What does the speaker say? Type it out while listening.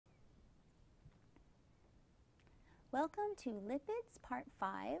Welcome to Lipids Part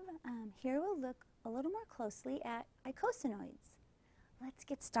 5. Here we'll look a little more closely at eicosanoids. Let's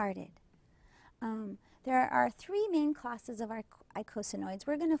get started. There are three main classes of our eicosanoids.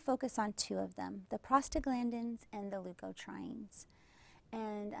 We're going to focus on two of them, the prostaglandins and the leukotrienes.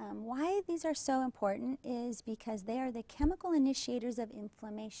 And why these are so important is because they are the chemical initiators of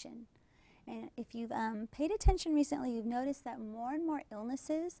inflammation. And if you've paid attention recently, you've noticed that more and more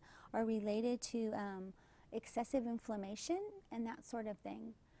illnesses are related to excessive inflammation and that sort of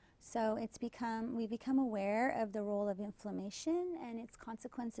thing. So we've become aware of the role of inflammation and its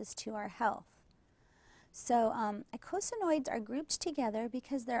consequences to our health. So eicosanoids are grouped together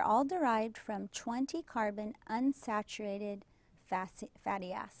because they're all derived from 20-carbon unsaturated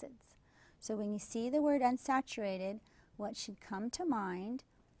fatty acids. So when you see the word unsaturated, what should come to mind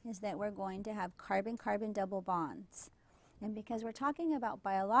is that we're going to have carbon-carbon double bonds. And because we're talking about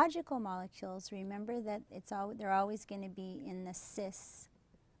biological molecules, remember that they're always going to be in the cis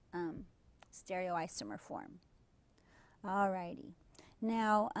stereoisomer form. Alrighty.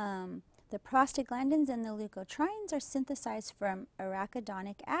 Now, the prostaglandins and the leukotrienes are synthesized from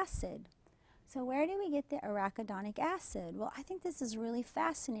arachidonic acid. So where do we get the arachidonic acid? Well, I think this is really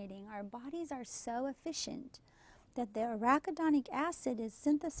fascinating. Our bodies are so efficient that the arachidonic acid is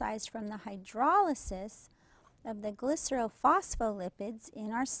synthesized from the hydrolysis of the glycerophospholipids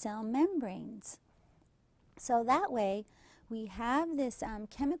in our cell membranes. So that way we have this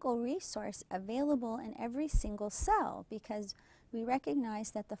chemical resource available in every single cell because we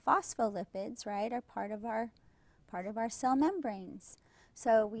recognize that the phospholipids, right, are part of our cell membranes.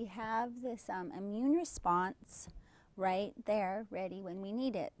 So we have this immune response right there ready when we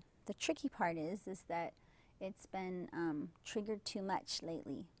need it. The tricky part is that it's been triggered too much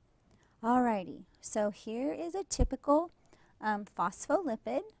lately. Alrighty, so here is a typical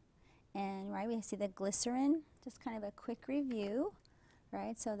phospholipid, and right, we see the glycerin, just kind of a quick review,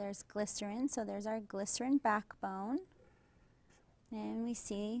 right? So there's glycerin, so there's our glycerin backbone, and we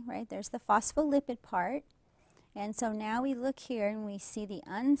see, right, there's the phospholipid part, and so now we look here and we see the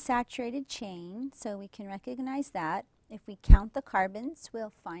unsaturated chain, so we can recognize that. If we count the carbons, we'll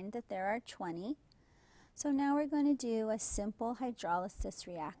find that there are 20. So now we're going to do a simple hydrolysis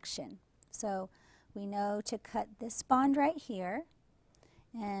reaction. So we know to cut this bond right here,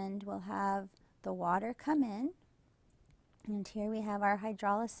 and we'll have the water come in, and here we have our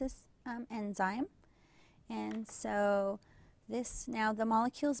hydrolysis enzyme. And so now the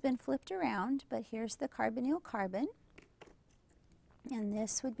molecule's been flipped around, but here's the carbonyl carbon, and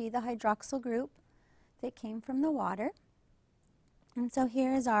this would be the hydroxyl group that came from the water. And so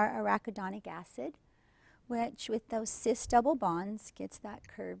here is our arachidonic acid, which with those cis double bonds gets that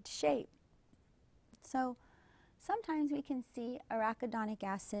curved shape. So sometimes we can see arachidonic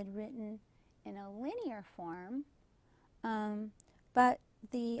acid written in a linear form, but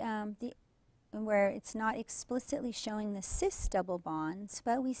where it's not explicitly showing the cis double bonds,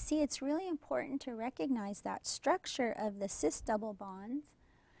 but we see it's really important to recognize that structure of the cis double bonds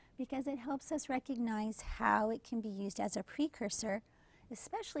because it helps us recognize how it can be used as a precursor,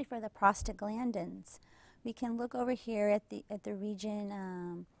 especially for the prostaglandins. We can look over here at the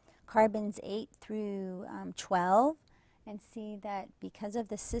region carbons 8 through 12 and see that because of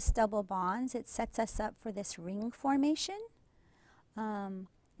the cis double bonds, it sets us up for this ring formation. And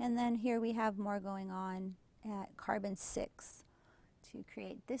then here we have more going on at carbon 6 to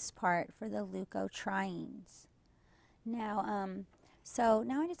create this part for the leukotrienes. Now, so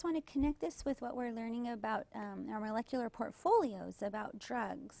now I just want to connect this with what we're learning about our molecular portfolios about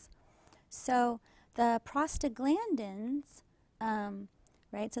drugs. So the prostaglandins,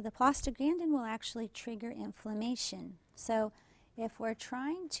 right, so the prostaglandin will actually trigger inflammation. So if we're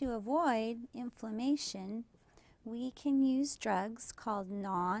trying to avoid inflammation, we can use drugs called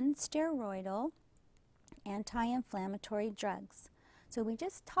non-steroidal anti-inflammatory drugs. So we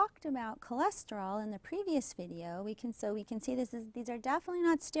just talked about cholesterol in the previous video. So we can see these are definitely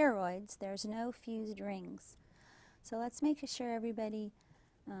not steroids. There's no fused rings. So let's make sure everybody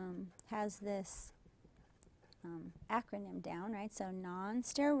has this acronym down, right? So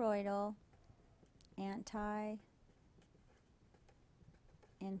non-steroidal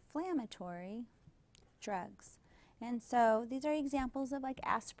anti-inflammatory drugs. And so these are examples of, like,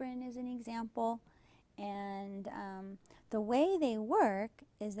 aspirin is an example. And the way they work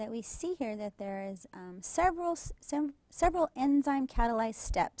is that we see here that there is several enzyme catalyzed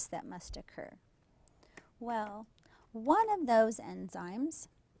steps that must occur. Well, one of those enzymes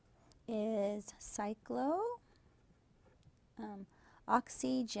is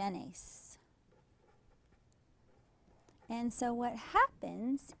cyclooxygenase. And so what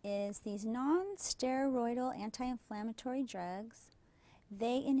happens is these non-steroidal anti-inflammatory drugs,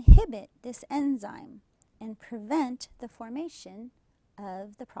 they inhibit this enzyme and prevent the formation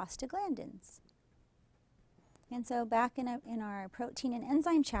of the prostaglandins. And so back in our protein and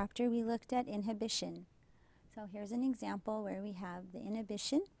enzyme chapter, we looked at inhibition. So here's an example where we have the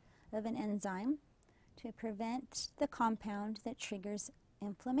inhibition of an enzyme to prevent the compound that triggers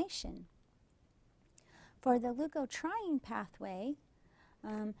inflammation. For the leukotriene pathway,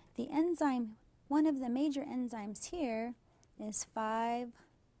 the enzyme, one of the major enzymes here is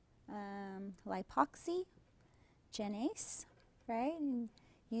 5-lipoxygenase, right? And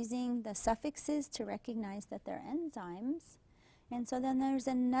using the suffixes to recognize that they're enzymes. And so then there's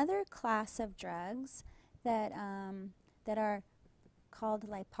another class of drugs that are called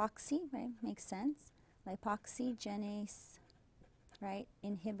lipoxy, right? Makes sense. Lipoxygenase, right?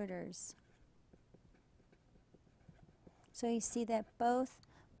 Inhibitors. So you see that both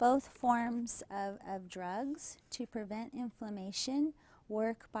forms of drugs to prevent inflammation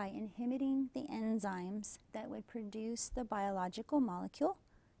work by inhibiting the enzymes that would produce the biological molecule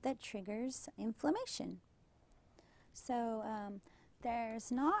that triggers inflammation. So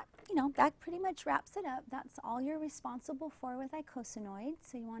there's not, that pretty much wraps it up. That's all you're responsible for with eicosanoids.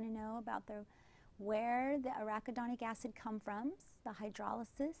 So you want to know about where the arachidonic acid comes from, the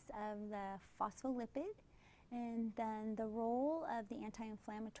hydrolysis of the phospholipid, and then the role of the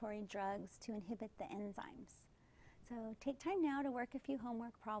anti-inflammatory drugs to inhibit the enzymes. So take time now to work a few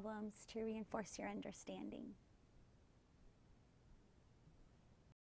homework problems to reinforce your understanding.